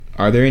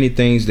Are there any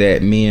things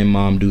that me and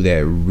mom do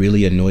that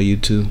really annoy you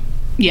too?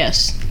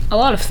 Yes. A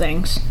lot of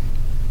things.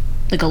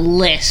 Like a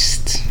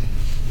list.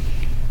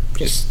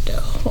 Just,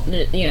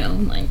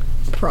 like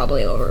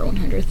probably over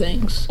 100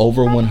 things.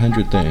 Over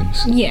 100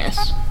 things?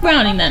 Yes.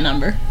 Rounding that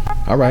number.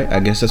 All right, I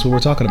guess that's what we're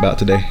talking about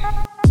today.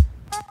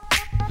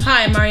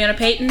 Hi, I'm Mariana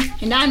Payton.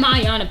 And I'm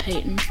Ayana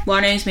Payton. While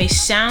our names may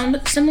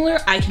sound similar,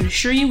 I can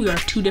assure you we are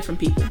two different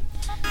people.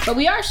 But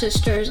we are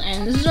sisters,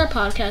 and this is our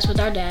podcast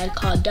with our dad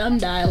called Dumb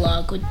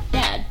Dialogue with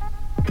Dad.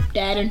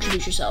 Dad,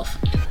 introduce yourself.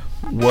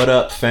 What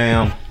up,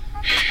 fam?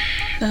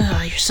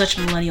 You're such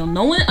a millennial.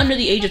 No one under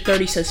the age of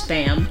 30 says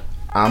fam.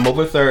 I'm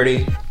over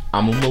 30,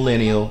 I'm a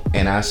millennial,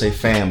 and I say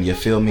fam, you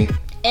feel me?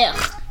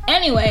 Ugh.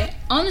 Anyway,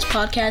 on this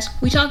podcast,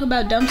 we talk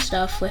about dumb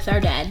stuff with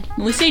our dad.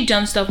 When we say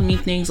dumb stuff, we mean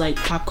things like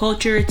pop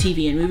culture,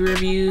 TV and movie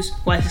reviews,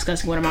 wife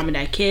discussing when our mom and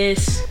dad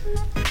kiss.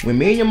 When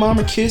me and your mom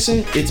are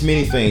kissing, it's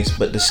many things,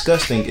 but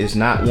disgusting is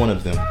not one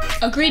of them.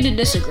 Agree to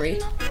disagree.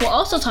 We'll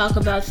also talk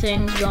about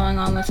things going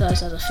on with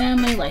us as a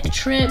family, like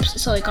trips,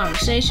 silly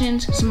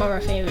conversations, some of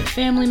our favorite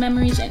family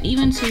memories, and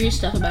even serious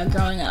stuff about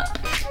growing up.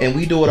 And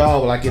we do it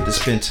all while I get to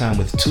spend time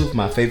with two of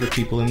my favorite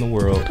people in the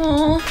world.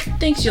 Aw,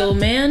 thanks, you old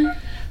man.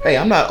 Hey,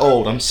 I'm not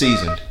old, I'm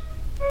seasoned.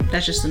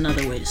 That's just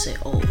another way to say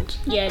old.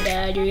 Yeah,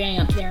 Dad, you're getting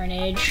up there in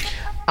age.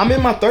 I'm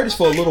in my 30s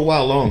for a little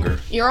while longer.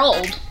 You're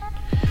old.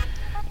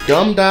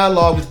 Dumb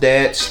Dialogue with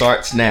Dad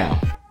starts now.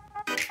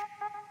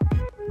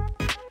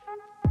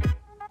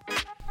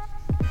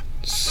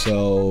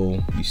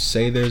 So, you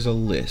say there's a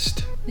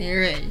list.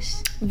 There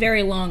is.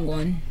 Very long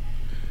one.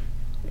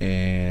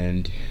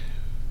 And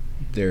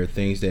there are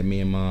things that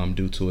me and mom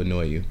do to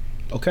annoy you.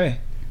 Okay.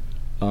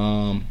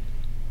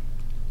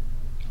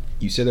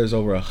 You said there's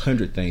over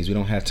 100 things. We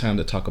don't have time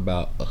to talk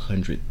about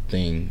 100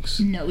 things.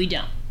 No, we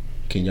don't.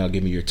 Can y'all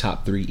give me your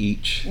top 3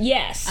 each?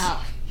 Yes.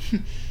 Oh.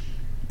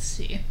 Let's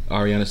see.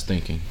 Ariana's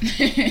thinking.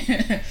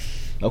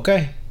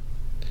 Okay.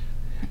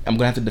 I'm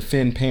gonna have to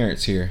defend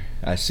parents here.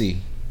 I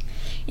see.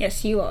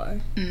 Yes, you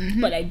are.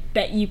 Mm-hmm. But I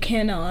bet you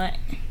cannot.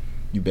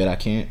 You bet I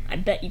can't? I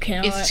bet you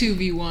cannot. It's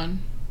 2v1.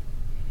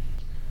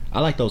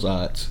 I like those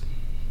odds.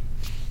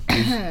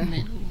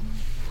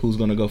 Who's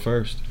gonna go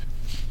first?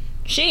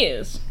 She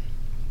is.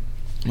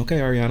 Okay,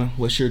 Ariana.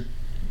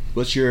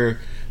 What's your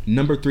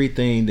number 3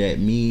 thing that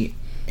me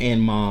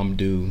and mom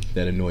do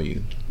that annoy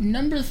you?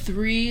 Number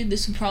 3,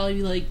 this would probably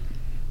be like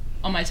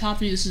on my top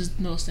 3. This is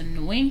the most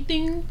annoying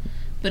thing,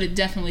 but it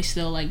definitely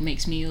still like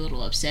makes me a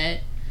little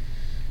upset.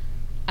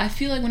 I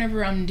feel like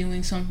whenever I'm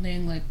doing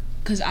something like,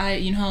 cause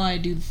you know how I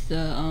do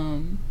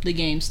the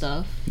game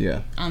stuff.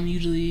 Yeah.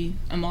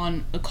 I'm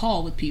on a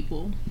call with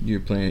people.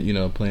 You're playing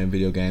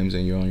video games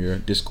and you're on your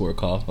Discord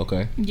call.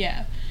 Okay.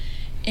 Yeah.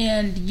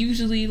 And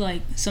usually,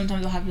 like,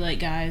 sometimes I'll have to be like,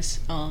 guys,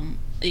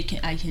 it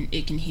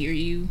can hear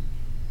you.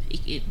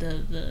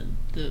 The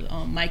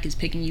mic is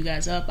picking you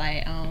guys up.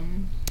 I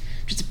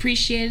just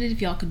appreciate it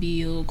if y'all could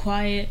be a little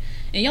quiet.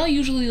 And y'all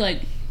usually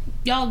like,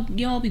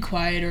 y'all be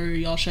quiet or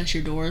y'all shut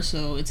your door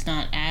so it's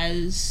not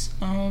as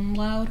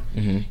loud.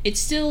 Mm-hmm. It's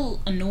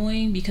still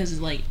annoying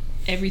because like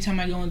every time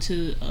I go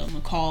into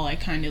a call, I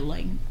kind of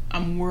like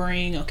I'm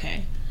worrying.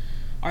 Okay,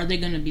 are they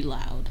gonna be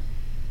loud?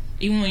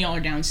 Even when y'all are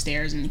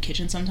downstairs in the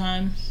kitchen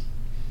sometimes,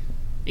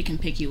 it can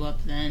pick you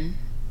up then.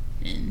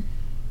 And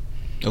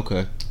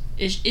okay.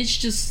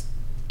 It's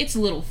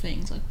little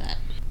things like that.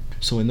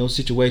 So in those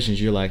situations,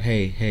 you're like,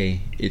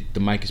 hey, the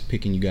mic is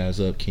picking you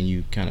guys up. Can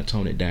you kind of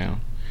tone it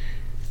down?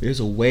 There's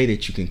a way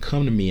that you can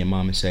come to me and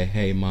mom and say,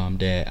 hey, mom,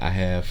 dad, I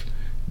have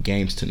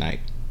games tonight.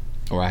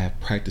 Or I have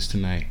practice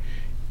tonight.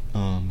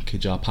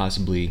 Could y'all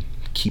possibly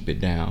keep it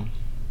down?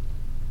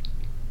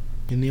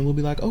 And then we'll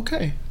be like,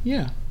 okay,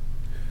 yeah.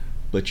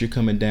 But you're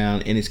coming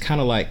down, and it's kind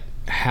of like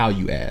how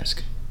you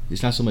ask.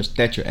 It's not so much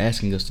that you're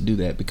asking us to do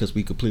that because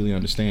we completely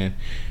understand.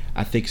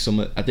 I think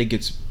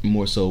it's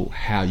more so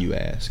how you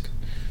ask.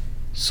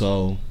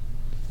 So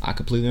I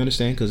completely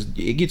understand because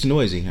it gets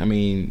noisy. I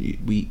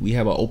mean, we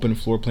have an open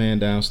floor plan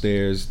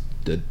downstairs.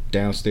 The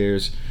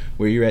downstairs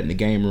where you're at in the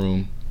game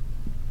room,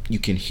 you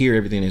can hear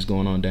everything that's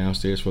going on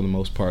downstairs for the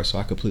most part. So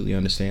I completely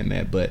understand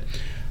that. But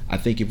I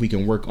think if we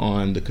can work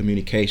on the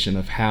communication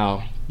of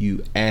how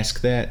you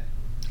ask that,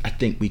 I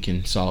think we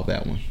can solve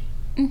that one.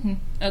 Mm-hmm.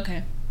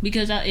 Okay.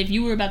 Because if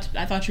you were about to,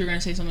 I thought you were going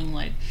to say something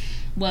like,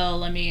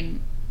 well, I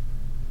mean,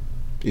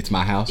 it's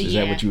my house. Is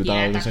that what you thought?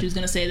 I thought you was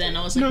going to say that, and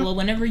I was like, well,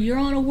 whenever you're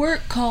on a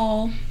work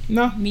call,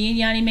 me and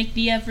Yanni make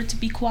the effort to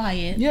be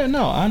quiet. Yeah,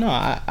 no, I know.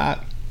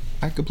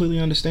 I completely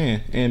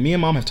understand. And me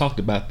and mom have talked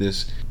about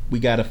this. We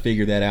got to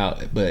figure that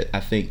out. But I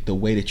think the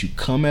way that you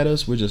come at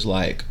us, we're just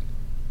like,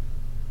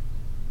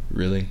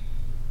 really?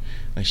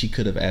 Like she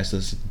could have asked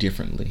us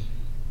differently.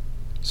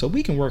 So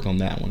we can work on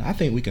that one. I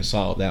think we can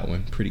solve that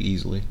one pretty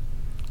easily.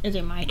 Is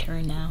it my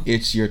turn now?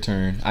 It's your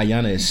turn.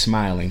 Ayana is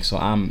smiling, so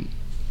I'm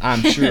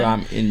sure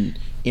I'm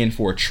in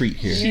for a treat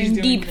here. She's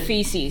in deep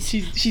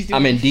feces.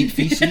 I'm in deep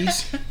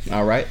feces.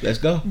 All right, let's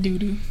go.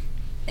 Doo-doo.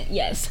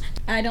 Yes.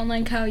 I don't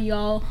like how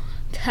y'all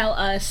tell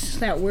us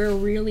that we're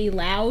really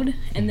loud,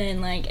 and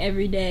then like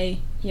every day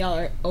y'all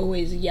are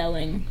always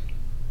yelling.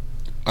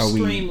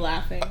 scream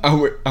laughing.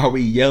 Are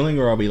we yelling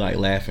or are we like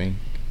laughing?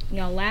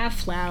 Y'all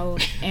laugh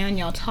loud and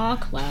y'all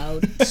talk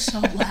loud. So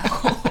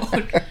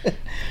loud.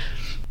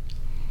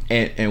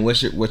 And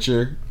what's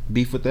your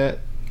beef with that?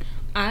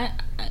 I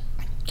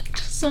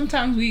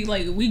Sometimes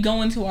we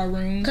go into our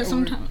rooms. Because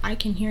sometimes I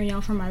can hear y'all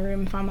from my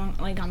room if I'm on,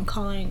 I'm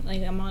calling,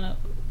 I'm on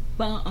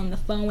the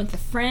phone with a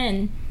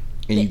friend.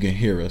 And you can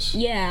hear us.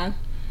 Yeah.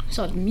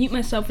 So I have to mute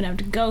myself and I have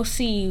to go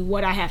see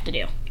what I have to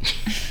do.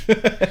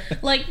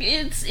 Like,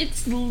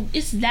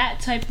 it's that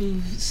type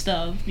of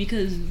stuff,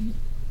 because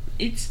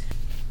it's,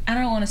 I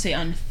don't want to say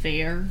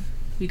unfair,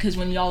 because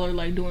when y'all are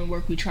like doing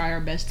work, we try our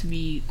best to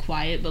be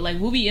quiet, but like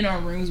we'll be in our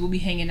rooms, we'll be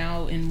hanging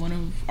out in one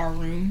of our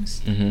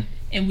rooms,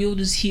 and we'll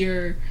just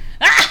hear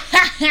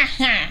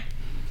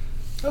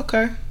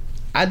Okay.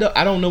 I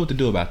don't know what to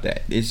do about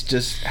that. It's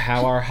just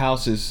how our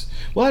house is.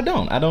 Well, I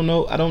don't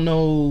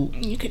know.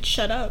 You could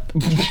shut up.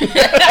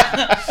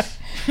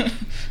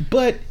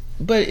 But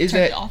is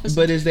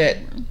that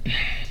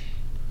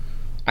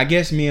I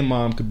guess me and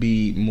mom could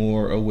be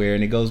more aware,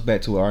 and it goes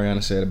back to what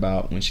Ariana said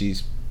about when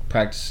she's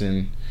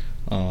practicing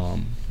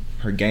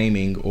her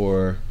gaming,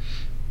 or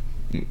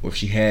if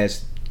she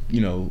has,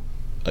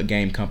 a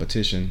game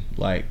competition.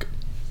 Like,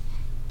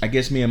 I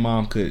guess me and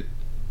mom could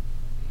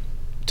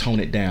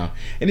tone it down.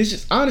 And it's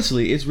just,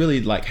 honestly, it's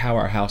really like how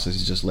our house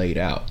is just laid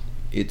out.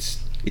 It's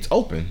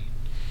open,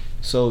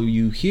 so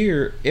you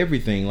hear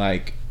everything.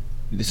 Like,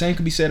 the same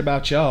could be said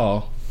about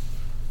y'all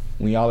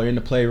when y'all are in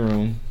the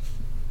playroom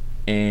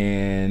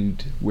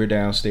and we're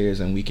downstairs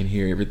and we can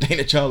hear everything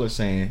that y'all are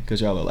saying because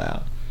y'all are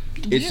loud.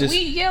 It's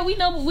we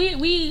know, but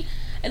we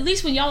at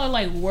least when y'all are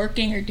like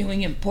working or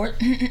doing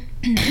important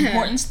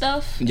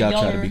stuff, y'all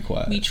try to be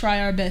quiet. We try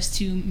our best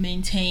to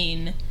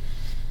maintain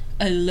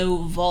a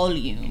low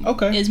volume.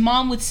 Okay. As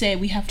mom would say,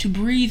 we have to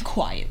breathe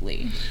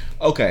quietly.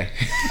 Okay.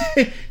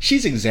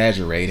 She's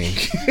exaggerating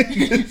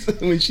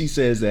when she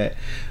says that.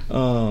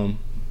 No,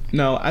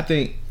 I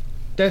think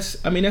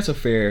that's a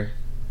fair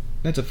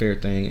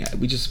thing.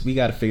 We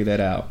got to figure that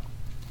out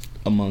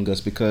among us,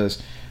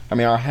 because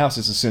our house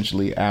is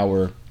essentially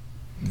our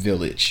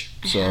village.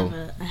 So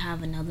I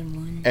have another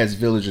one. As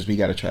villagers, we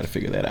got to try to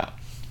figure that out.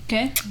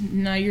 Okay.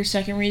 Now your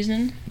second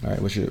reason. All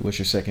right. What's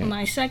your second?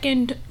 My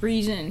second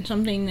reason,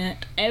 something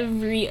that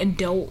every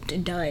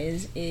adult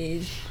does,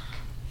 is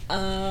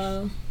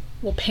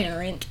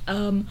parent.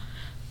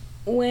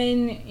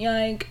 When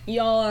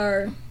y'all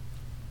are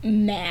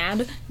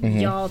mad,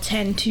 y'all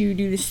tend to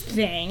do this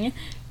thing,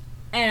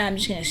 and I'm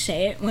just gonna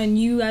say it. When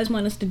you guys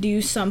want us to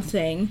do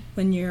something,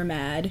 when you're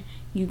mad,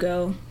 you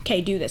go,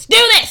 "Okay, do this. Do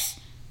this."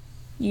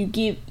 You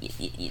give,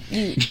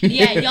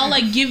 yeah, y'all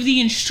like give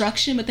the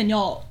instruction, but then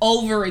y'all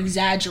over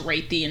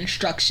exaggerate the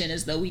instruction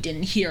as though we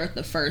didn't hear it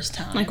the first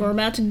time. Like, we're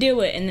about to do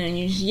it, and then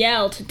you just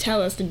yell to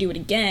tell us to do it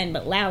again,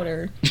 but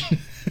louder.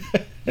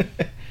 Do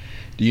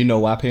you know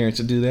why parents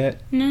would do that?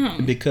 No.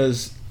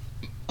 Because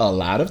a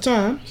lot of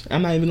times,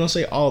 I'm not even gonna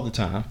say all the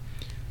time,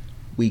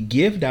 we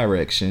give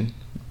direction,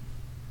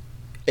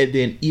 and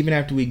then even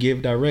after we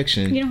give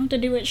direction, you don't have to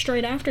do it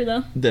straight after,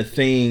 though. The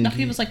thing, that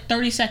was like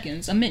 30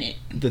 seconds, a minute.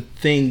 The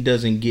thing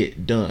doesn't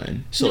get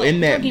done. So no,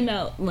 in that, I'm talking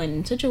about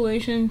when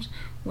situations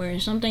where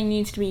something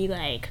needs to be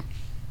like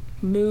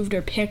moved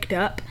or picked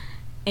up,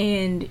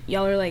 and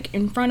y'all are like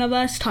in front of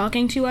us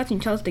talking to us, and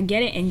you tell us to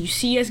get it, and you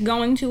see us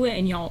going to it,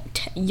 and y'all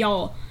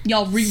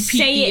repeat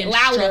say the it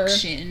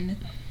instruction louder,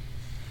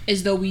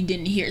 as though we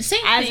didn't hear it.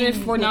 Same as thing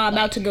if we're not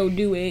about to go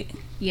do it.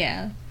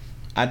 Yeah.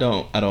 I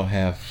don't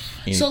have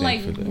anything so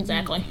like for that.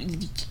 Exactly.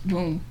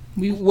 Boom.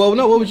 Well,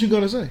 no. What was you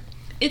gonna say?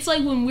 It's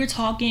like when we're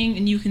talking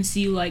and you can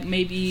see like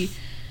maybe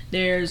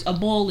there's a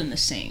bowl in the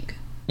sink,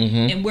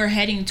 and we're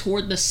heading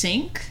toward the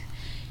sink.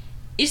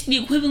 It's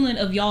the equivalent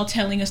of y'all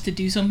telling us to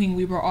do something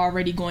we were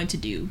already going to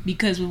do,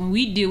 because when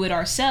we do it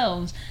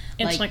ourselves,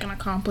 it's like an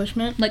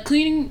accomplishment. Like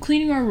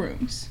cleaning our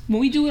rooms. When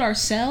we do it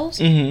ourselves,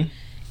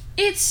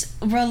 it's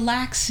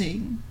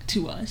relaxing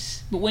to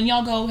us. But when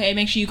y'all go, hey,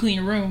 make sure you clean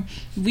your room,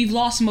 we've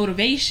lost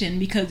motivation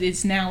because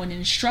it's now an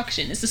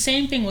instruction. It's the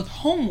same thing with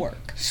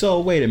homework.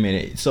 So wait a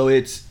minute. So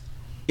it's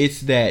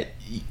that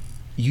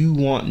you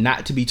want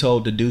not to be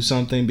told to do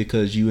something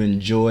because you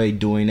enjoy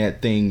doing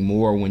that thing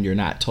more when you're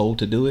not told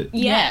to do it?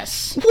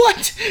 Yes.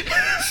 What?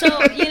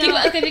 So, okay,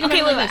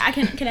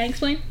 wait, can I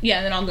explain?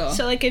 Yeah, then I'll go.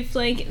 So, like, if,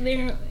 like,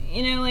 they're,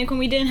 like, when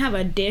we didn't have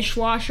a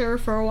dishwasher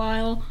for a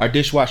while. Our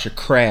dishwasher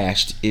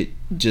crashed. It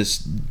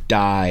just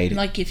died.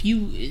 Like, if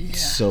you...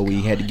 So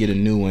we had to get a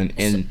new one,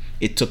 and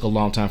it took a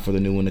long time for the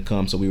new one to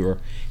come, so we were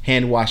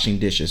hand-washing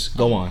dishes.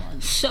 Go on.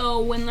 So,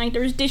 when, like,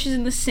 there's dishes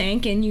in the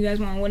sink, and you guys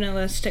want one of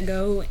us to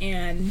go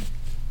and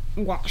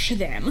wash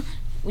them,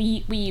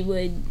 we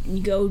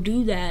would go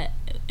do that,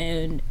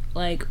 and,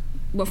 like,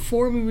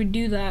 before we would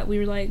do that, we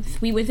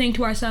would think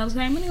to ourselves,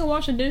 hey, I'm gonna go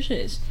wash the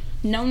dishes.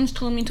 No one's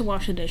told me to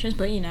wash the dishes,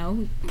 but,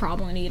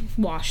 probably need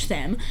to wash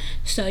them.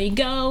 So you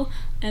go,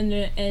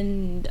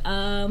 and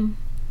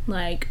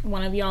like,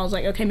 one of y'all's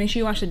like, okay, make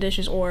sure you wash the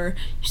dishes, or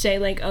you say,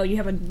 like, oh, you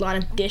have a lot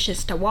of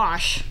dishes to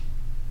wash.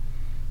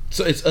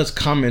 So it's us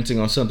commenting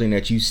on something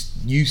that you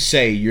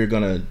say you're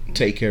gonna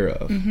take care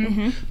of.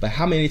 But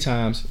how many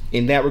times,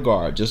 in that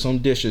regard, just on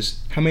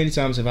dishes, how many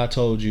times have I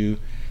told you,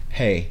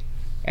 hey,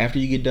 after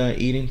you get done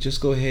eating,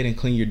 just go ahead and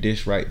clean your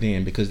dish right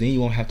then, because then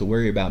you won't have to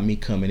worry about me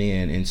coming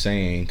in and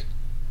saying,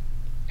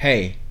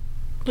 hey,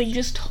 But you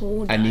just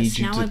told I us. need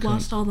you now to I've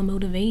lost all the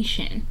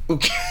motivation.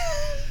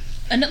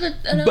 Another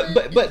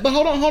but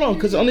hold on,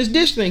 because on this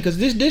dish thing, because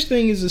this dish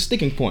thing is a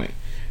sticking point.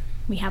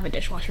 We have a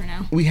dishwasher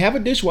now. We have a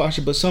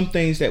dishwasher, but some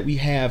things that we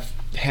have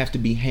to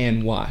be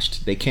hand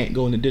washed. They can't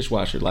go in the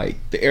dishwasher, like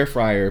the air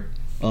fryer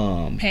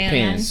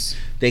pans.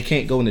 They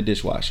can't go in the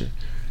dishwasher.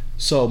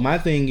 So my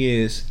thing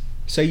is,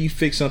 say you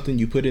fix something,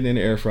 you put it in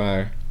the air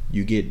fryer,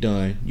 you get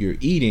done, you're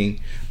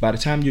eating. By the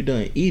time you're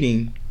done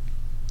eating,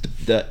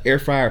 the air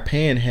fryer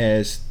pan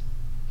has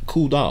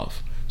cooled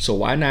off. So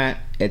why not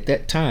at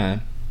that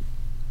time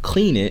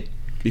clean it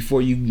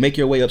before you make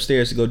your way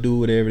upstairs to go do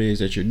whatever it is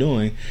that you're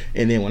doing?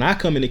 And then when I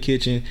come in the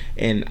kitchen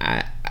and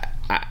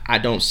I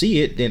don't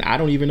see it, then I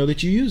don't even know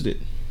that you used it.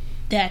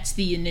 That's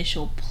the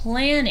initial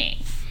planning.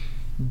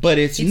 But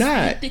it's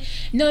not.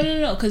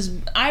 No. Because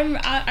I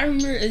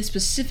remember a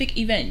specific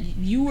event.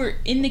 You were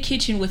in the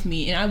kitchen with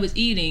me, and I was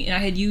eating, and I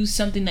had used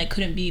something that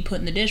couldn't be put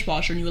in the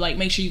dishwasher, and you were like,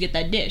 "Make sure you get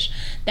that dish."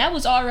 That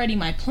was already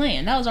my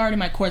plan. That was already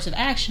my course of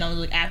action. I was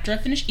like, after I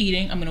finish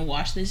eating, I'm gonna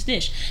wash this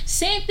dish.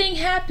 Same thing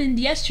happened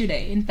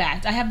yesterday. In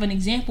fact, I have an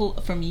example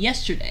from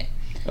yesterday.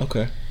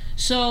 Okay.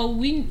 So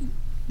we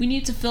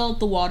need to fill up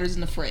the waters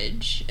in the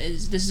fridge.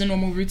 This is a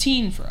normal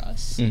routine for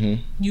us.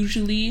 Mm-hmm.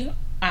 Usually,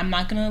 I'm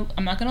not gonna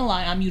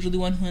lie, I'm usually the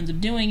one who ends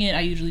up doing it. I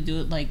usually do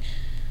it like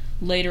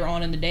later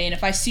on in the day, and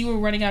if I see we're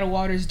running out of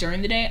waters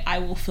during the day, I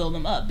will fill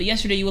them up. But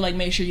yesterday you were like,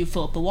 make sure you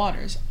fill up the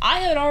waters. I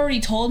had already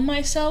told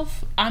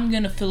myself I'm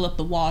gonna fill up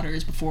the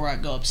waters before I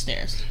go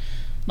upstairs.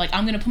 Like,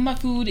 I'm gonna put my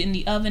food in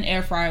the oven,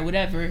 air fryer,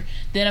 whatever,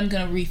 then I'm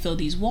gonna refill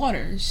these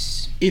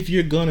waters. If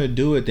you're gonna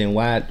do it, then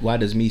why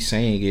does me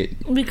saying it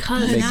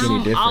Because make now any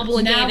difference?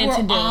 obligated Now we're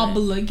to do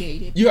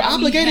obligated. You're Now we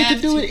obligated have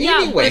to do it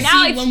Yeah, anyway. but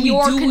now See, it's when we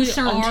your do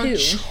concern, it our too.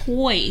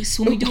 choice,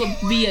 when we do it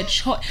via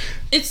choice,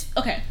 it's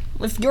okay.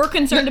 If you're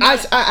concerned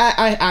about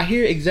I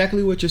hear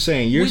exactly what you're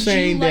saying. You're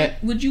saying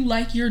that would you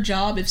like your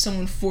job if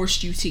someone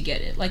forced you to get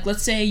it? Like,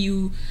 let's say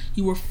you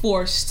were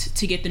forced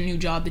to get the new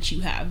job that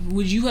you have.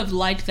 Would you have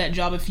liked that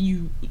job if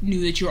you knew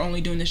that you're only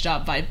doing this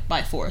job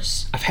by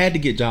force? I've had to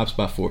get jobs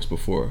by force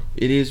before.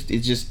 It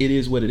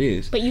is what it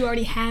is. But you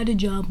already had a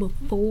job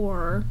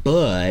before.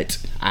 But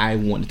I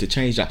wanted to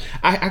change jobs.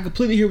 I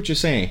completely hear what you're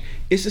saying.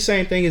 It's the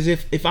same thing as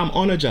if I'm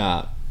on a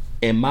job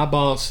and my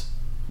boss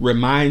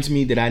reminds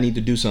me that I need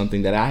to do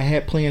something that I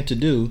had planned to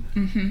do.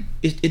 Mm-hmm.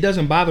 It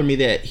doesn't bother me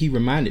that he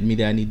reminded me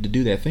that I need to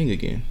do that thing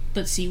again.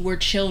 But see, we're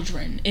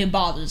children. It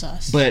bothers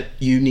us. But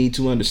you need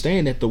to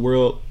understand that the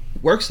world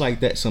works like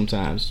that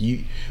sometimes.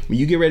 When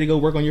you get ready to go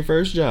work on your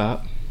first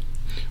job,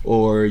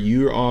 or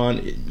you're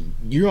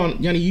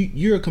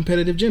a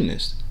competitive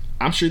gymnast.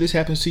 I'm sure this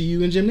happens to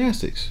you in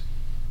gymnastics.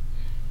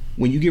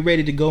 When you get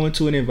ready to go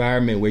into an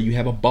environment where you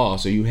have a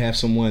boss or you have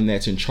someone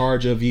that's in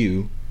charge of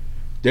you,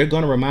 they're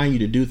going to remind you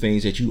to do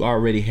things that you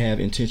already have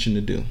intention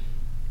to do.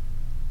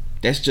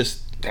 That's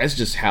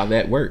just how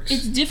that works.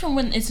 It's different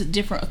when it's a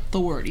different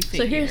authority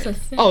figure. So here's the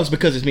thing. Oh, it's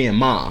because it's me and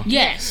mom.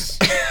 Yes.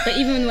 But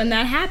even when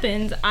that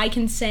happens, I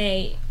can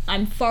say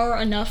I'm far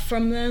enough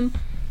from them.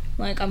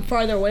 Like, I'm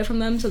farther away from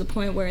them to the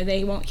point where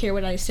they won't hear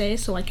what I say,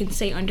 so I can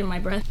say under my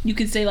breath. You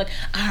can say, like,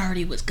 I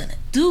already was gonna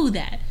do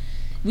that.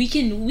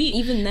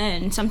 Even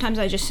then, sometimes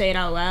I just say it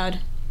out loud.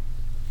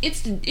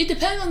 It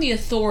depends on the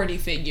authority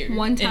figure.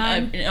 One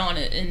time,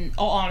 in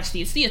all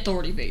honesty, it's the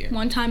authority figure.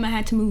 One time I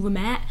had to move a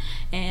mat,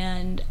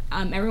 and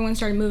everyone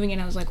started moving,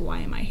 and I was like, why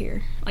am I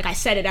here? Like, I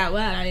said it out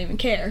loud, I didn't even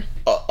care.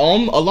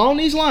 Along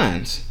these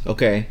lines,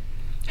 okay,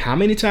 how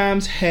many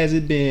times has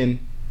it been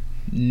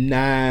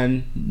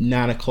 9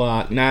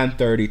 o'clock,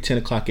 9:30, 10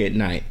 o'clock at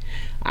night?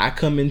 I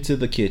come into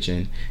the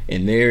kitchen,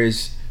 and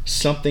there's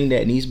something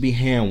that needs to be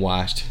hand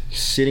washed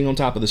sitting on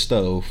top of the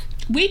stove.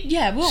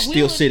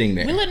 We'll sitting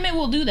there. We'll admit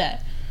we'll do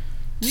that.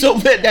 So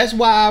that's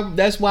why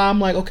I'm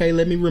like, okay,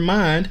 let me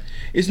remind.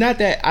 It's not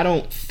that I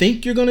don't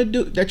think you're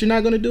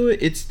not gonna do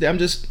it. I'm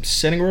just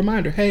setting a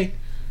reminder. Hey,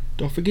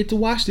 don't forget to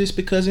wash this,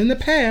 because in the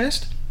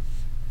past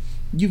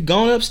you've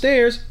gone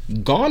upstairs,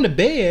 gone to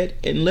bed,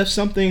 and left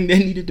something that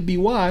needed to be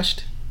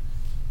washed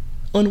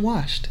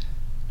unwashed.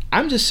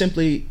 I'm just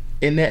simply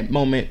in that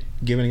moment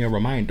giving a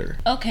reminder.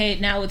 Okay,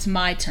 now it's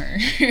my turn.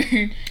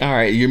 All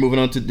right, you're moving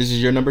on to this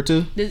is your number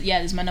 2? This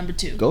is my number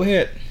 2. Go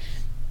ahead.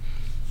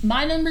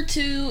 My number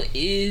 2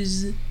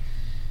 is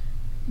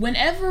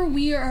whenever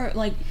we are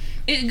like,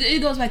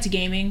 it goes back to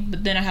gaming,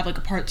 but then I have like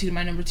a part 2 to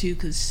my number 2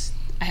 because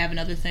I have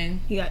another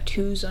thing. You got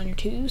 2s on your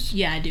 2s?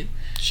 Yeah, I do.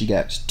 She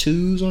got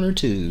 2s on her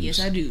 2s. Yes,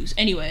 I do.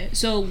 Anyway,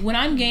 so when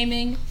I'm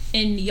gaming,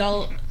 and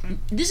y'all,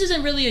 this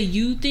isn't really a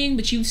you thing,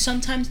 but you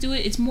sometimes do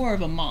it. It's more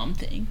of a mom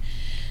thing.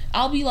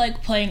 I'll be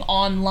like playing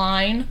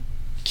online,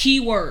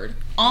 keyword,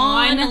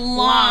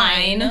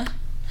 online.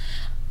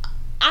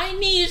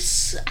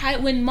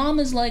 When mom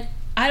is like,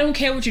 I don't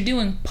care what you're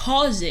doing,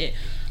 pause it.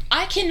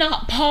 I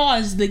cannot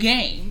pause the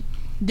game.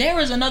 There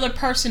is another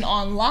person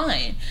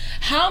online.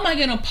 How am I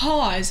gonna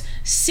pause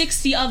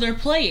 60 other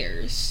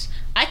players?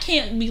 I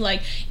can't be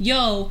like,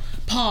 yo,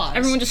 pause.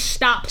 Everyone just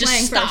stop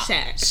playing for a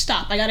sec.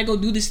 Stop. I gotta go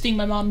do this thing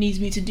my mom needs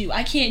me to do.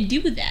 I can't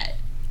do that.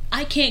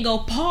 I can't go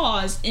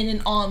pause in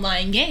an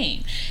online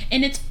game.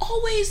 And it's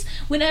always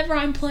whenever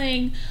I'm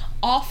playing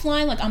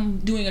offline, like I'm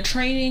doing a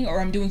training or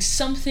I'm doing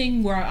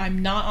something where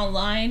I'm not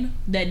online,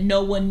 that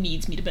no one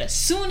needs me to. But as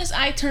soon as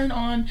I turn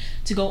on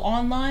to go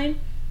online,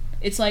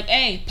 it's like,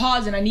 hey,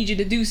 pause and I need you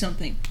to do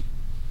something.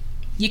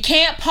 You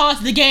can't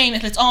pause the game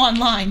if it's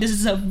online. This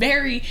is a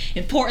very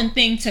important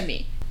thing to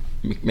me.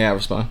 May I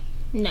respond?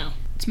 No.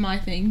 It's my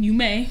thing. You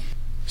may.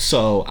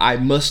 So I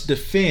must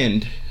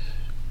defend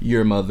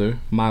your mother,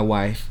 my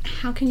wife,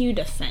 How can you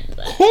defend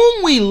that?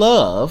 whom we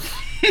love.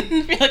 I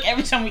feel like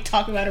every time we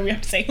talk about it, we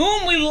have to say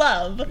whom we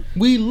love.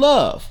 We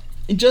love.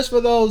 And just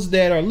for those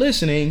that are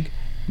listening,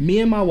 me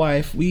and my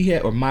wife,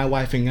 my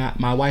wife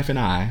and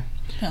I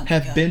Oh,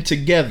 have God. been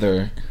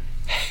together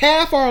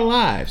half our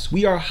lives.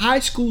 We are high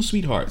school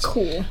sweethearts.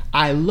 Cool.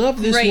 I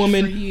love this Great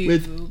woman for you.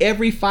 with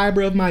every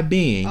fiber of my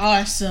being.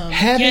 Awesome.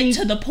 Having- Get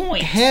to the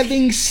point.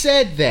 Having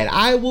said that,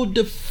 I will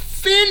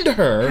defend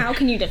her How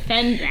can you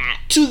defend that?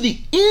 to the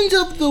end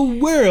of the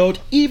world,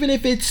 even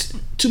if it's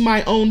to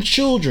my own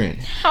children.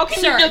 How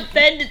can Sir. you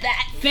defend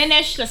that?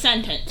 Finish the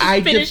sentence.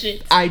 Finish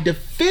it. I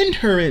defend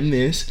her in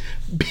this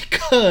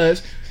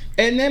because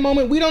in that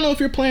moment, we don't know if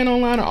you're playing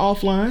online or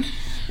offline.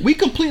 We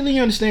completely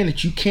understand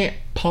that you can't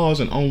pause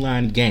an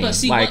online game. But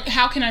see, like,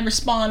 how can I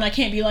respond? I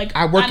can't be like,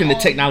 I work I'm in the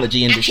on-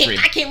 technology industry.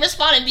 I can't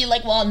respond and be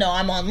like, well, no,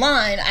 I'm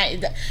online.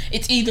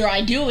 It's either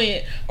I do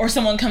it or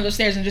someone comes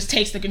upstairs and just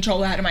takes the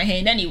controller out of my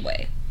hand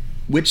anyway.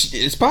 Which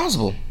is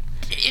possible.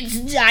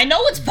 I know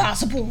it's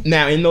possible.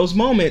 Now, in those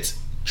moments,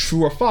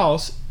 true or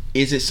false,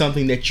 is it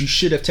something that you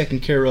should have taken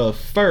care of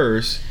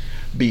first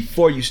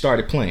before you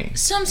started playing?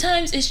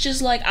 Sometimes it's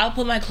just like I'll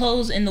put my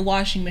clothes in the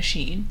washing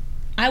machine.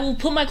 I will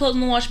put my clothes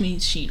in the washing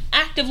machine,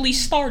 actively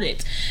start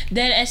it.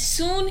 Then as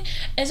soon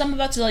as I'm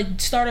about to like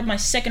start up my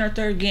second or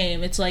third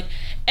game, it's like,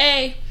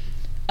 hey,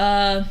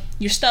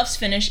 your stuff's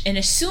finished. And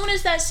as soon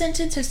as that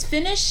sentence has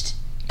finished,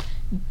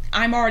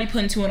 I'm already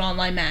put into an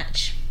online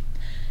match.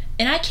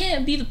 And I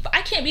can't be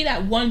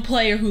that one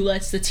player who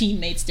lets the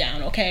teammates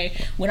down, okay?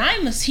 When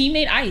I'm a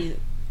teammate,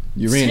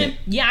 You're in it.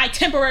 Yeah, I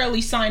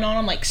temporarily sign on.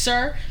 I'm like,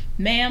 sir,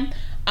 ma'am,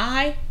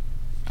 I'm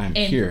and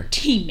here. your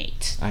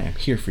teammate. I am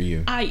here for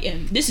you.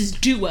 This is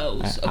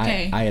duos,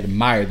 okay? I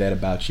admire that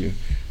about you.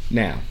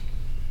 Now,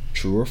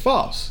 true or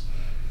false?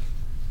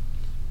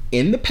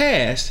 In the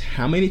past,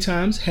 how many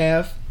times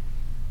have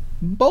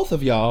both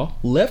of y'all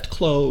left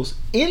clothes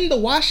in the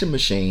washing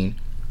machine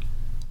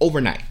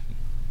overnight?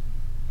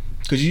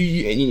 Because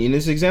you in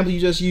this example you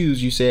just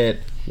used, you said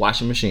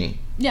washing machine.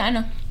 Yeah, I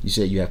know. You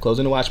said you have clothes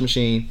in the washing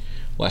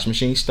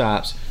machine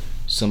stops.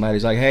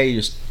 Somebody's like, hey,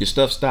 your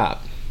stuff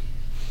stopped,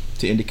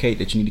 to indicate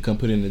that you need to come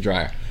put it in the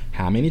dryer.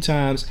 How many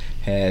times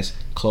has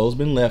clothes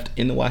been left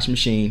in the washing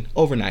machine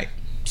overnight?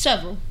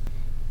 Several.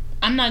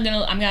 I'm not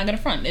gonna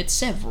front. It's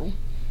several.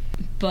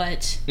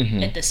 But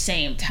at the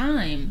same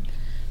time,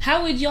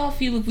 how would y'all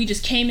feel if we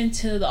just came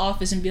into the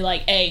office and be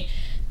like, hey,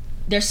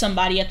 there's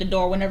somebody at the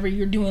door whenever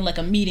you're doing like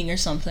a meeting or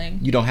something?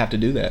 You don't have to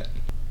do that.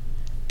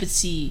 But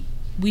see,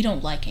 we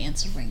don't like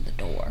answering the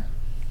door.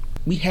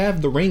 We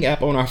have the Ring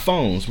app on our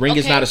phones. Ring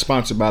is Okay. not a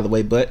sponsor, by the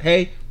way, but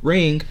hey,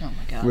 Ring, Oh my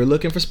God. we're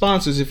looking for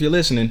sponsors if you're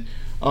listening.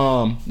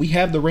 We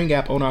have the Ring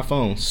app on our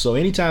phones. So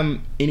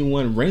anytime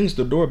anyone rings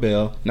the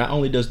doorbell, not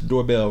only does the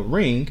doorbell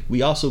ring,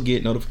 we also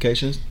get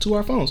notifications to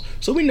our phones.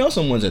 So we know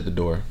someone's at the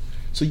door.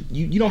 So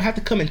you don't have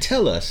to come and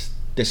tell us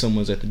that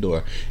someone's at the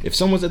door. If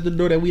someone's at the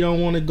door that we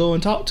don't want to go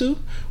and talk to,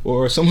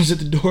 or someone's at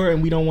the door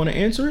and we don't want to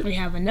answer it, We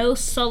have a no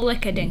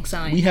soliciting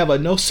sign. we have a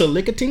no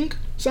soliciting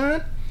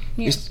sign.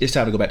 Yes. It's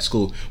time to go back to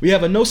school. We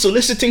have a no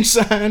soliciting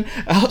sign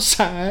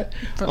outside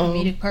For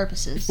comedic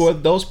purposes. for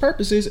those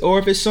purposes. Or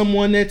if it's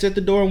someone that's at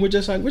the door and we're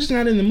just not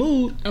in the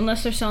mood.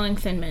 Unless they're selling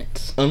Thin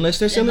Mints. Unless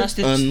they're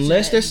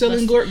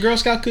selling Girl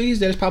Scout cookies,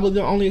 that is probably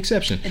the only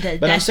exception.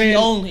 That's the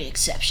only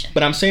exception.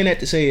 But I'm saying that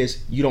to say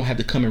is you don't have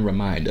to come and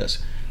remind us.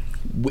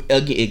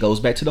 Again, it goes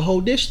back to the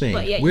whole dish thing.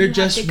 But yet We're you have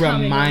just to come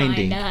and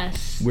reminding. remind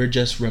us. We're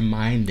just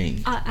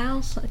reminding. I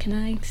also, can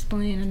I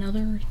explain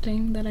another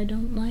thing that I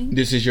don't like?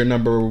 This is your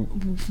number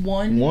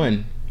One.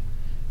 1.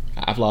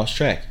 I've lost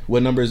track.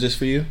 What number is this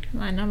for you?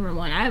 My number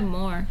one. I have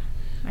more.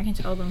 I can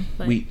tell them.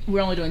 But We're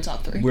only doing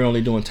top 3. We're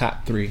only doing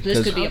top 3. This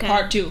 'cause could be Okay. a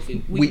part 2 if we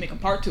can make a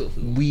part 2 if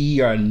we want. we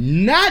are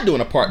not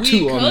doing a part We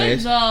 2 on could,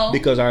 this though.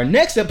 because our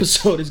next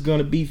episode is going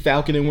to be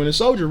Falcon and Winter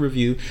Soldier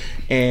review,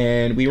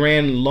 and we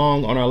ran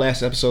long on our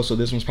last episode, so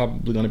this one's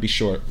probably going to be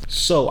short.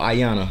 So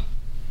Ayana,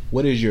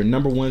 what is your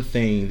number one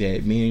thing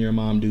that me and your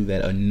mom do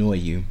that annoy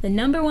you? the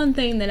number one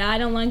thing that I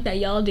don't like that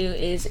y'all do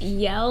is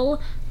yell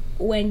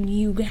when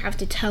you have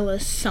to tell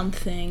us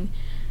something.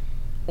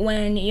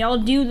 When y'all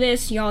do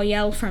this, y'all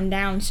yell from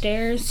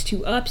downstairs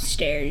to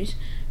upstairs.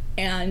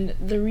 And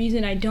the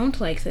reason I don't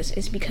like this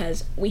is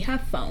because we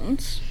have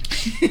phones.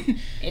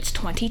 It's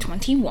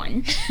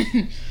 2021.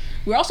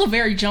 We're also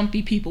very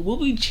jumpy people. We'll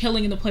be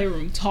chilling in the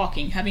playroom,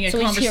 talking, having a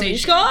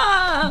conversation,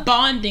 "Ah!"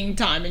 bonding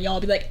time, and y'all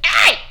be like,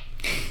 "Hey!"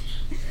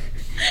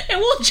 and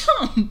we'll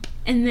jump.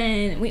 And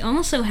then we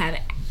also have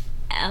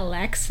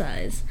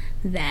Alexas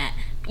that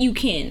you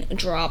can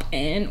drop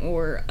in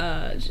or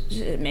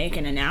make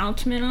an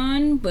announcement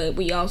on, but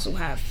we also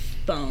have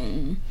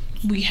phone.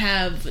 We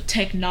have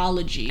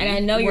technology. And I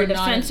know your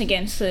defense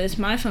against this.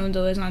 My phone's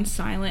always on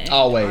silent. And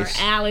Always.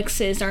 Our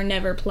Alex's are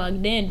never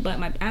plugged in, but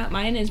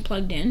mine is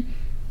plugged in.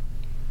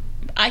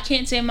 I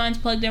can't say mine's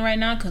plugged in right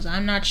now because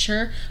I'm not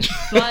sure.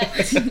 But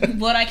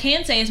what I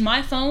can say is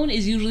my phone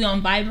is usually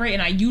on vibrate,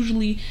 and I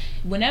usually,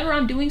 whenever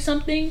I'm doing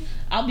something,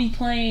 I'll be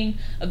playing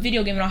a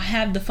video game and I'll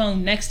have the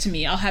phone next to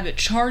me. I'll have it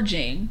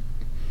charging,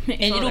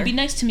 and it'll be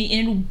next to me,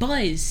 and it'll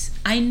buzz.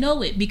 I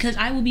know it because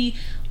I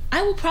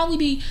will probably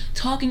be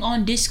talking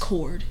on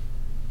Discord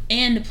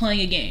and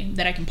playing a game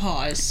that I can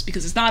pause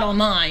because it's not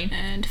online.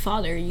 And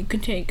Father, you can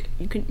take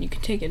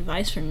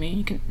advice from me.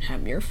 You can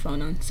have your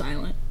phone on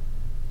silent.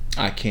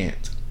 I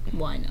can't.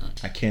 Why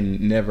not? I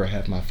can never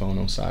have my phone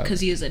on silent. Because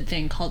he has a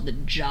thing called the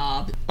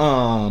job.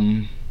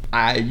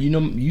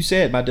 You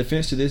said my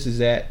defense to this is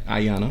that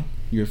Ayana,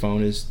 your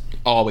phone is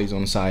always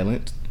on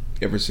silent.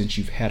 Ever since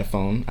you've had a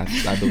phone,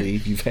 I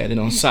believe you've had it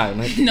on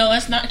silent. No,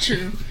 that's not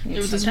true. There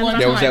was this one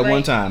There was that time,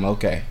 one time.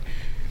 Okay.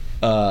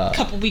 a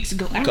couple weeks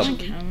ago. I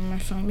Actually, don't have my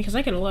phone because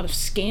I get a lot of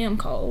scam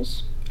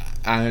calls.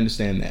 I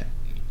understand that.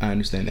 our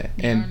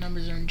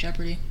numbers are in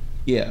jeopardy.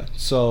 Yeah,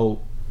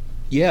 so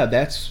yeah,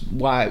 that's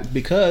why,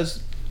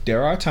 because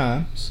there are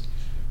times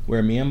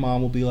where me and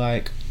Mom will be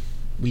like,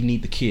 we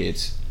need the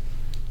kids.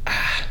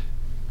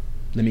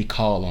 Let me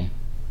call them.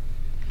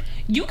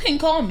 You can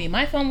call me.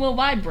 My phone will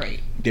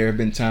vibrate. There have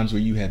been times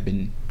where you have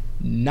been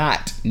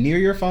not near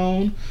your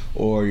phone,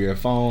 or your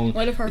phone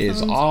What if our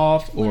is phone's-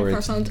 off, What or if our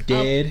it's phone's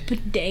dead.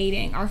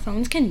 updating? Our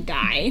phones can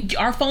die.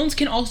 Our phones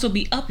can also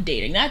be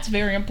updating. That's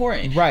very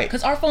important. Right.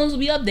 Because our phones will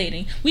be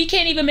updating. We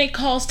can't even make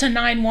calls to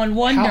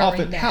 911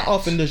 during that. How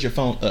often does your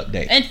phone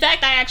update? In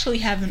fact, I actually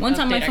haven't. One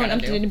time my phone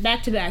updated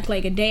back to back,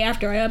 like a day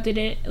after I updated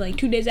it, like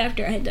 2 days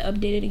after I had to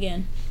update it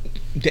again.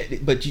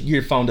 But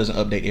your phone doesn't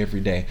update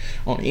every day.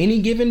 On any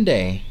given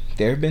day,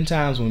 there have been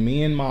times when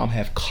me and Mom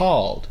have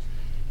called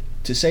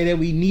to say that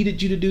we needed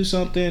you to do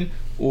something,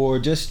 or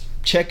just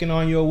checking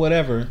on you or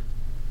whatever.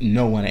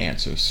 No one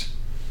answers.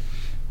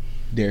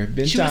 There have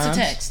been Shoot times.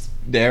 us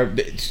a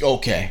text.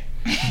 Okay.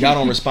 Y'all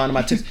don't respond to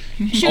my text.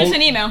 Shoot us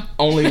an email.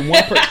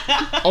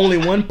 Only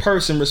one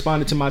person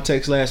responded to my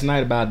text last night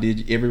about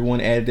did everyone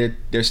add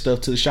their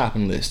stuff to the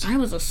shopping list. I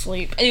was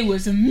asleep. It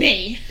was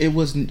me. It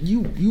was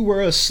you. You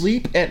were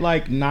asleep at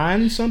like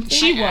 9 something.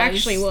 She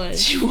actually was.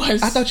 She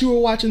was. I thought you were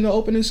watching the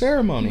opening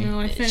ceremony.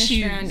 No, I finished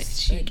She- around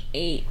like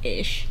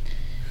 8-ish.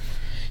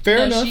 Fair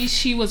No, enough.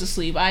 she was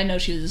asleep. I know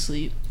she was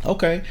asleep.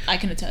 Okay. I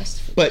can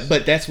attest. But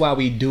that's why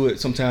we do it.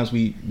 Sometimes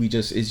we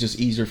just, it's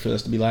just easier for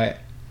us to be like,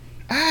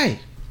 "Aye."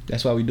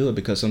 That's why we do it,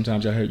 because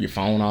sometimes y'all heard your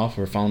phone off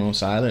or phone on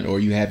silent, or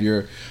you have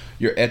your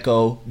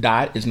Echo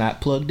Dot is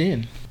not plugged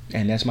in,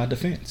 and that's my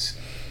defense.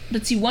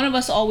 But see, one of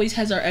us always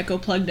has our Echo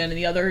plugged in, and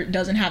the other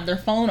doesn't have their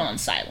phone on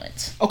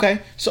silent.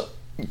 Okay, so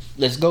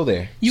let's go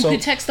there. You so,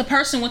 could text the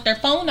person with their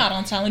phone not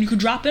on silent. You could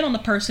drop in on the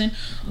person.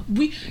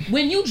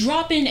 When you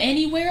drop in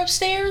anywhere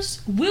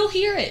upstairs, we'll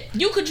hear it.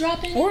 You could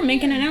drop in Or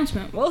make an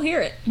announcement. We'll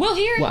hear it. We'll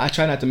hear it. Well, I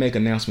try not to make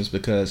announcements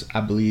because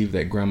I believe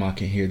that Grandma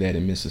can hear that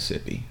in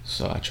Mississippi,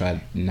 so I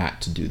try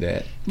not to do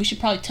that. We should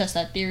probably test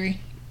that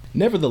theory.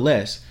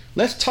 Nevertheless,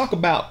 let's talk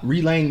about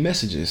relaying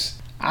messages.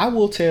 I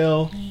will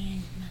tell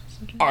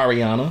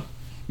Ariana,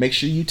 make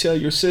sure you tell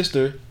your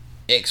sister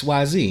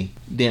XYZ.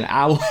 Then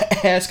I will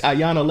ask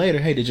Ayana later,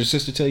 hey, did your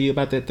sister tell you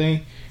about that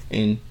thing?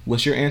 And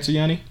what's your answer,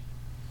 Yanni?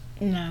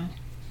 No.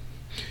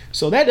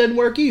 So that doesn't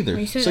work either.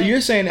 You said So that.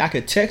 you're saying I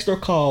could text or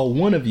call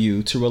one of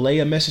you to relay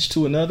a message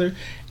to another?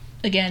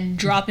 Again,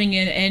 dropping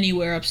in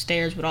anywhere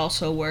upstairs would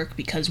also work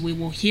because we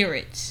will hear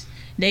it.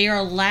 They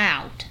are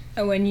loud.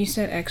 When you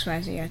said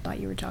XYZ, I thought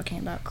you were talking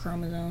about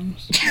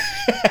chromosomes.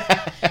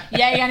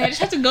 Yeah, I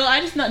just have to go.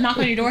 I just knock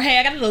on your door. Hey,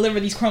 I gotta deliver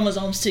these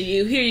chromosomes to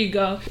you. Here you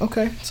go.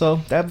 Okay, so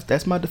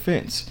that's my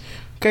defense.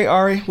 Okay,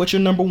 Ari, what's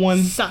your number one?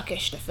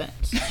 Suckish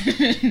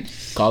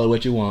defense. Call it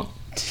what you want.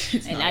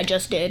 And I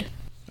just did.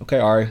 Okay,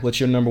 Ari, what's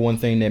your number one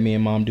thing that me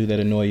and Mom do that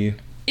annoy you?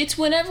 It's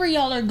whenever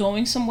y'all are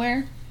going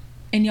somewhere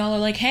and y'all are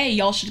like, hey,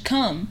 y'all should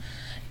come.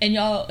 And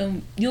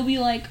you'll be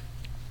like,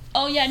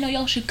 oh yeah, no,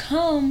 y'all should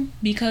come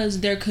because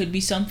there could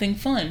be something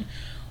fun.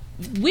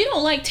 We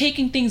don't like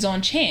taking things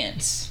on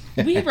chance.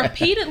 We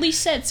repeatedly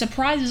said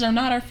surprises are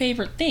not our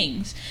favorite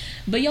things.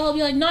 But y'all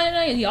be like, no,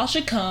 y'all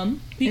should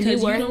come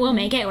because we'll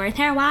make it worth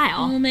our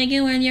while. We'll make it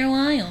worth your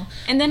while.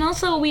 And then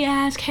also we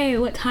ask, hey,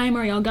 what time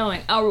are y'all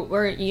going?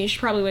 Oh, you should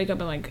probably wake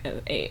up at like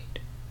 8.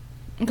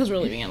 Because we're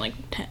leaving at like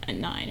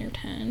 9 or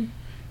 10.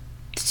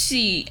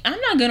 See, I'm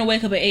not gonna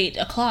wake up at 8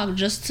 o'clock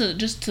just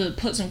to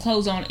put some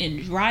clothes on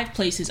and drive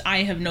places.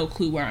 I have no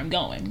clue where I'm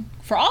going.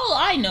 For all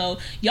I know,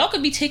 y'all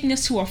could be taking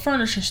us to a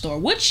furniture store,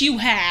 which you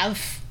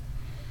have.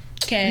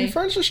 Hey, Okay,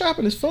 furniture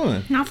shopping is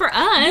fun. Not for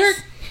us. you're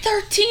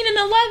 13 and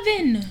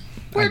 11.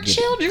 We're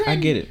children. I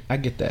get it. I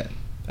get that.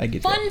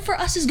 Fun for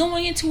us is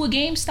going into a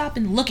GameStop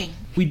and looking.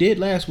 We did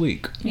last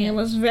week. Yeah, it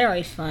was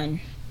very fun.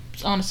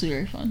 It's honestly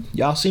very fun.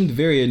 Y'all seemed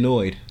very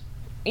annoyed.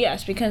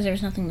 Yes, because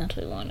there's nothing that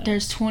we wanted.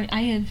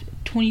 I have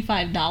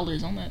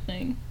 $25 on that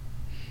thing.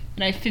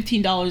 And I have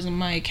 $15 in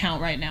my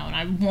account right now, and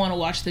I want to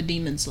watch the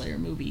Demon Slayer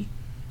movie.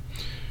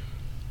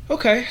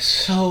 Okay,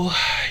 so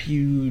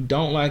you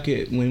don't like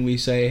it when we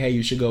say, hey,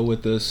 you should go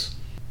with us.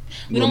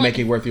 We'll make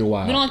it worth your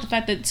while. We don't like the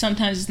fact that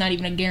sometimes it's not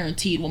even a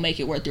guaranteed we'll make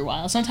it worth your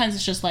while. Sometimes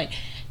it's just like,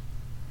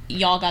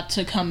 y'all got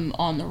to come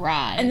on the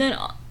ride. And then,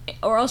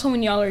 or also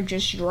when y'all are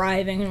just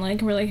driving and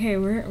like, we're like, hey,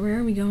 where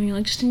are we going? You're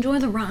like, just enjoy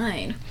the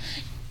ride.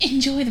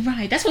 Enjoy the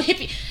ride. That's what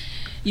hippie...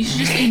 You should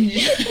just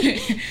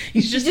enjoy...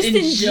 you should just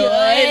enjoy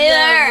the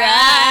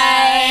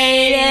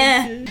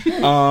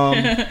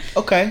ride.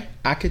 Okay,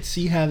 I could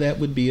see how that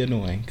would be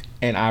annoying.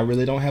 And I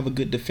really don't have a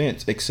good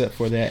defense except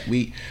for that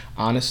we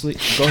honestly...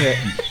 Go ahead.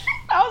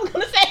 I was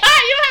going to say, you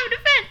don't have a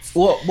defense.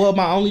 Well,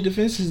 my only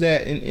defense is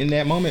that in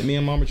that moment, me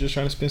and Mom were just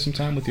trying to spend some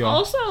time with y'all.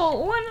 Also,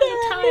 one of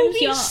the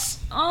times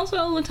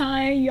the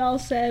time y'all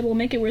said, we'll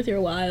make it worth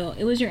your while,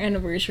 it was your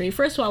anniversary.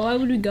 First of all, why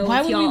would we go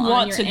with y'all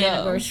on your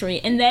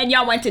anniversary? And then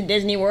y'all went to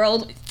Disney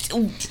World.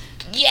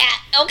 Yeah,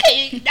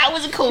 okay, that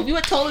wasn't cool. If you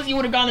had told us you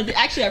would have gone to...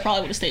 Actually, I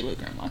probably would have stayed with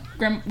Grandma.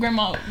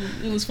 Grandma,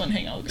 it was fun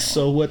hanging out with Grandma.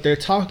 So what they're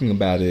talking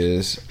about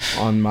is,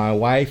 on my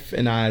wife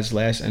and I's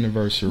last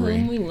anniversary...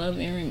 Whom we love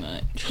very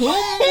much.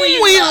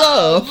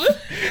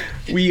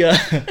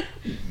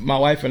 My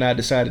wife and I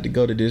decided to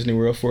go to Disney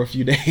World for a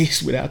few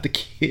days without the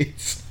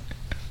kids.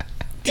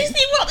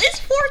 Disney World is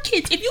for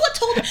kids. If you had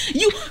told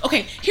you...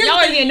 Okay, here's y'all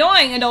are the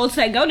annoying adults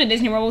that go to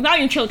Disney World without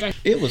your children.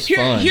 It was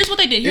fun. Here's what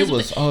they did. It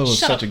was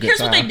such a good time.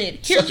 Here's what they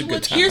did.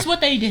 Here's what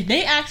they did.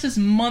 They asked us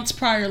months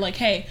prior, like,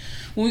 hey,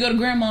 when we go to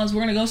Grandma's, we're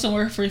going to go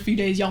somewhere for a few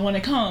days. Y'all want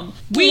to come?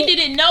 We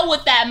didn't know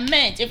what that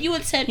meant. If you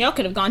had said... Y'all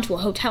could have gone to a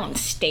hotel and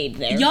stayed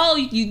there.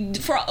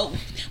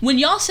 When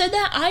y'all said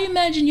that, I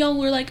imagine y'all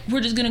were like, we're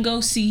just going to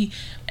go see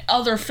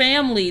other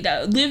family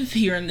that live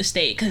here in the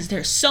state because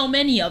there's so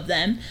many of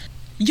them.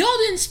 Y'all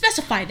didn't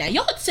specify that.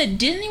 Y'all had said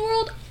Disney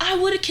World, I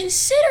would have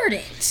considered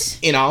it.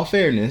 In all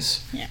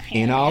fairness,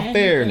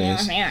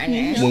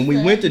 when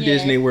we went to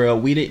Disney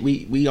World,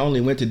 we only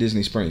went to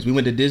Disney Springs. We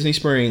went to Disney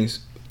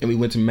Springs and we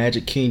went to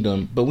Magic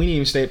Kingdom, but we didn't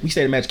even stay. We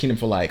stayed at Magic Kingdom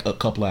for like a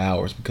couple of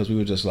hours because we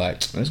were just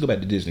like, let's go back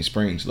to Disney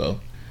Springs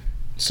though.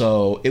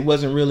 So it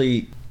wasn't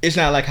really... It's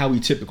not like how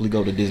we typically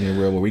go to Disney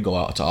World where we go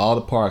out to all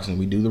the parks and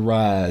we do the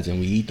rides and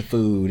we eat the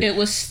food. It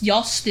was...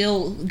 Y'all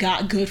still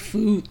got good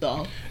food,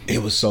 though.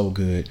 It was so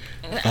good.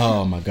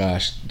 Oh, my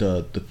gosh.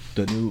 The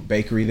new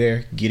bakery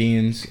there,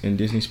 Gideon's in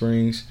Disney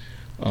Springs.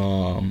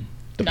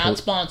 Not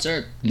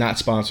sponsored. Not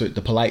sponsored.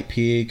 The Polite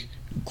Pig,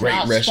 great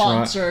not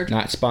restaurant. Sponsored.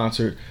 Not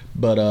sponsored.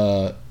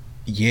 But,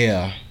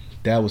 yeah,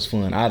 that was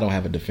fun. I don't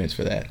have a defense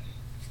for that.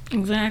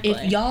 Exactly.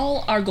 If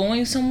y'all are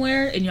going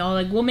somewhere and y'all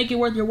like, we'll make it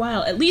worth your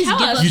while, at least give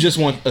us... You just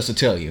want us to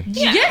tell you.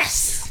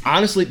 Yes!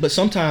 Honestly, but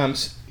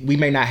sometimes we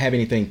may not have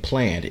anything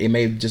planned. It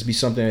may just be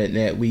something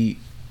that we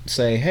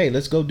say, hey,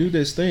 let's go do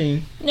this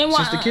thing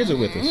since the kids are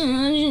with us.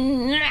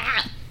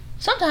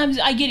 Sometimes,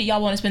 I get it,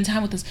 y'all want to spend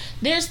time with us.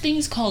 There's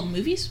things called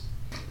movies.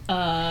 We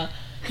don't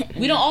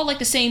all like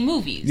the same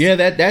movies. Yeah,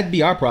 that'd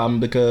be our problem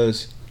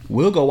because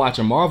we'll go watch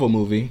a Marvel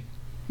movie.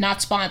 Not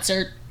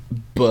sponsored.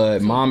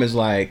 But Mom is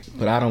like,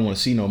 but I don't want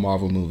to see no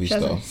Marvel movies, she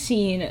hasn't though.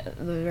 Seen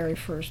the very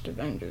first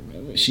Avengers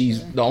movie.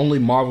 The only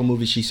Marvel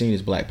movie she's seen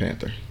is Black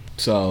Panther.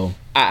 So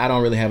I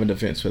don't really have a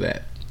defense for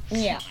that.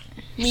 Yeah.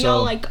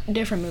 Y'all like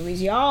different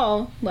movies.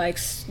 Y'all like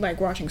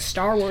watching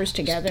Star Wars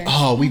together.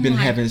 Oh, we've been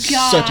having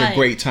such a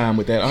great time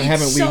with that.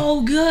 It's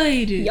so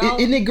good.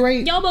 Isn't it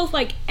great? Y'all both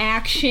like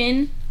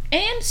action.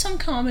 And some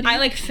comedy. I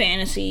like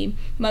fantasy.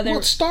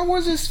 Well, Star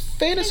Wars is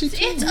fantasy too.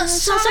 It's a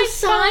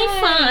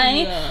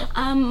sci-fi.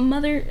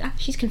 Mother,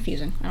 she's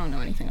confusing. I don't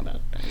know anything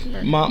about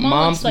that.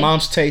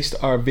 Mom's tastes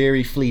are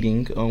very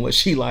fleeting on what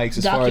she likes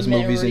as far as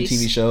movies and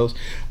TV shows.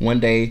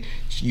 One day,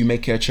 you may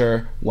catch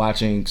her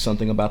watching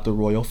something about the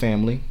royal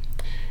family,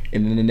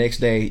 and then the next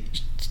day,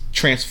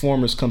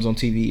 Transformers comes on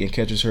TV and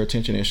catches her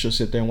attention, and she'll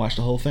sit there and watch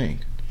the whole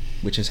thing,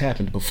 which has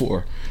happened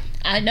before.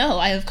 I know.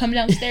 I have come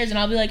downstairs and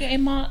I'll be like, "Hey,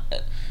 Mom,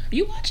 are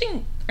you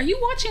watching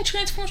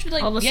Transformers?"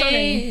 Like, all of a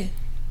sudden.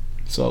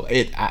 So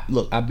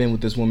look, I've been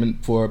with this woman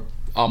for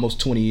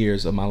almost 20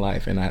 years of my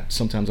life, and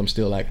sometimes I'm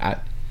still like,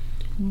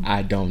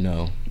 I don't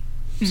know.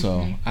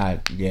 So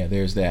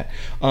there's that.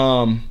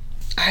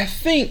 I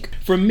think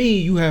for me,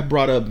 you have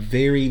brought up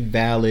very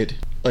valid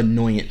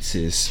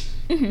annoyances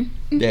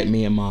that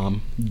me and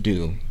Mom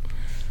do.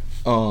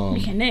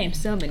 We can name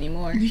so many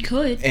more. We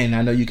could. And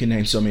I know you can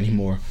name so many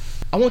more.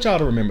 I want y'all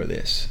to remember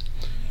this.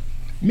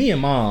 Me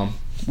and Mom,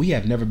 we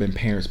have never been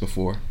parents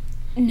before.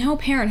 No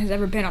parent has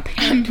ever been a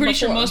parent. I'm pretty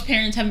sure most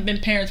parents haven't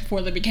been parents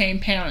before they became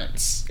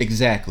parents.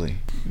 Exactly.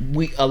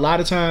 A lot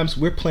of times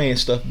we're playing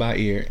stuff by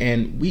ear,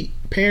 and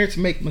parents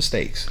make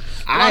mistakes.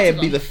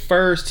 I'd be the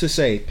first to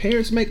say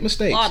parents make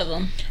mistakes. A lot of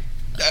them.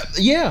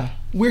 Yeah,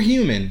 we're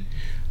human.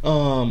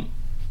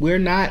 We're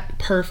not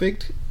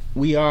perfect.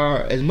 We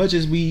are, as much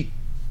as we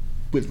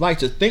would like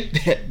to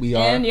think that we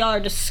are. And y'all are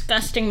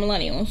disgusting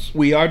millennials.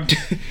 We are.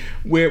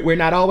 We're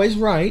not always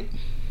right,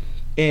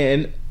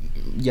 and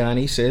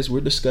Yanni says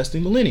we're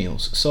disgusting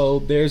millennials. So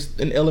there's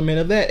an element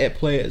of that at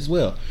play as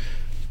well.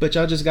 But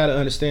y'all just gotta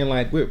understand,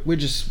 like we're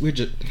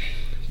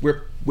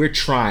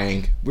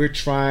trying,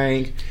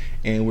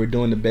 and we're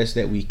doing the best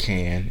that we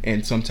can.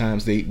 And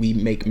sometimes we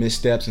make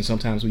missteps, and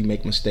sometimes we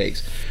make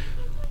mistakes.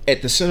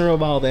 At the center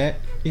of all that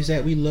is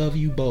that we love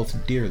you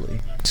both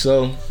dearly.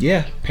 So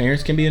yeah,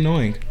 parents can be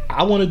annoying.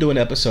 I want to do an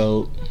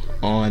episode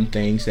on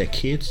things that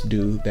kids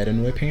do that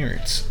annoy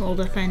parents. We'll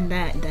defend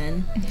that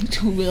then.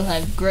 We'll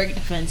have great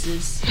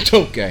defenses.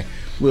 Okay,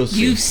 we'll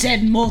see. You've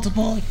said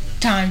multiple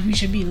times we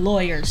should be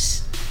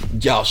lawyers.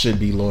 Y'all should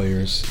be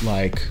lawyers.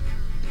 Like,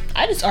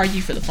 I just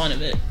argue for the fun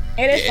of it.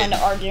 It is fun to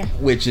argue.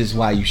 Which is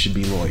why you should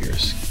be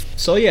lawyers.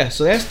 So yeah,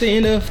 so that's the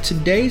end of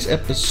today's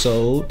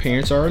episode.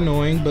 Parents are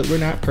annoying, but we're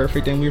not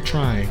perfect and we're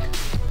trying.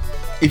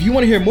 If you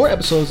want to hear more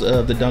episodes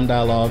of the Dumb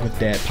Dialogue with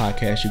Dad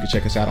podcast, you can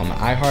check us out on the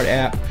iHeart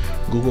app,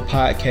 Google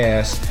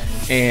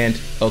Podcasts, and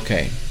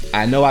okay,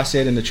 I know I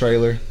said in the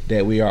trailer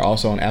that we are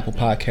also on Apple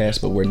Podcasts,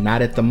 but we're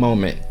not at the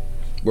moment.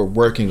 We're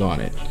working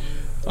on it.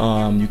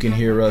 You can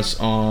hear us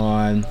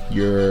on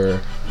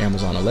your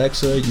Amazon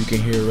Alexa. You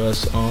can hear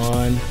us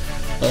on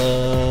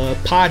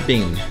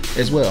Podbean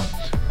as well.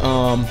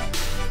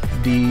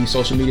 The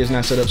social media is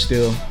not set up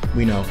still.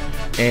 We know.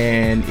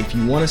 And if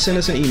you want to send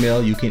us an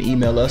email, you can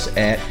email us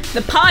at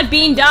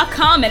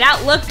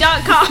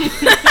thepodbean.com@outlook.com.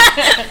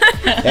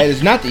 That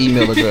is not the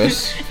email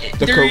address.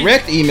 The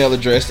correct email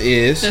address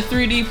is the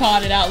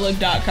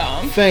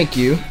 3dpod@outlook.com. Thank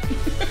you.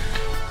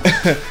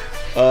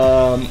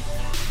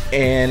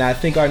 And I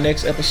think our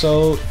next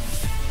episode,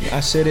 I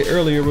said it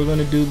earlier, we're going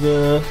to do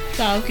the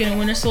Falcon and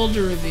Winter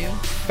Soldier review.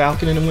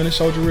 Falcon and the Winter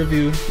Soldier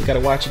review. We got to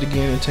watch it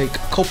again and take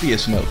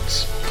copious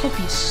notes.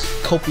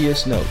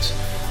 Copious notes.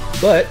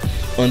 But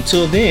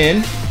until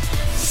then,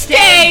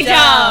 stay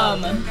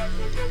dumb.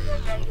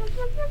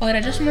 Oh, and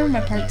I just remember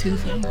my part 2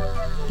 thing.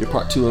 Your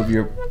part 2 of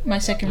your... My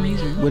second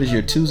reason. What is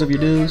your 2s of your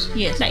do's?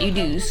 Yes. Not you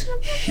do's.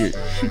 Your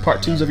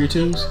part 2s of your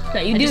 2s?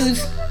 Not you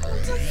do's.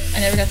 I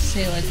never got to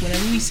say, like,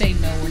 whenever we say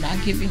no, we're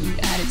not giving you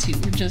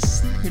attitude. We're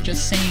just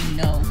saying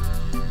no.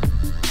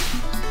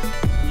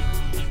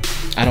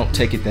 I don't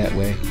take it that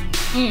way.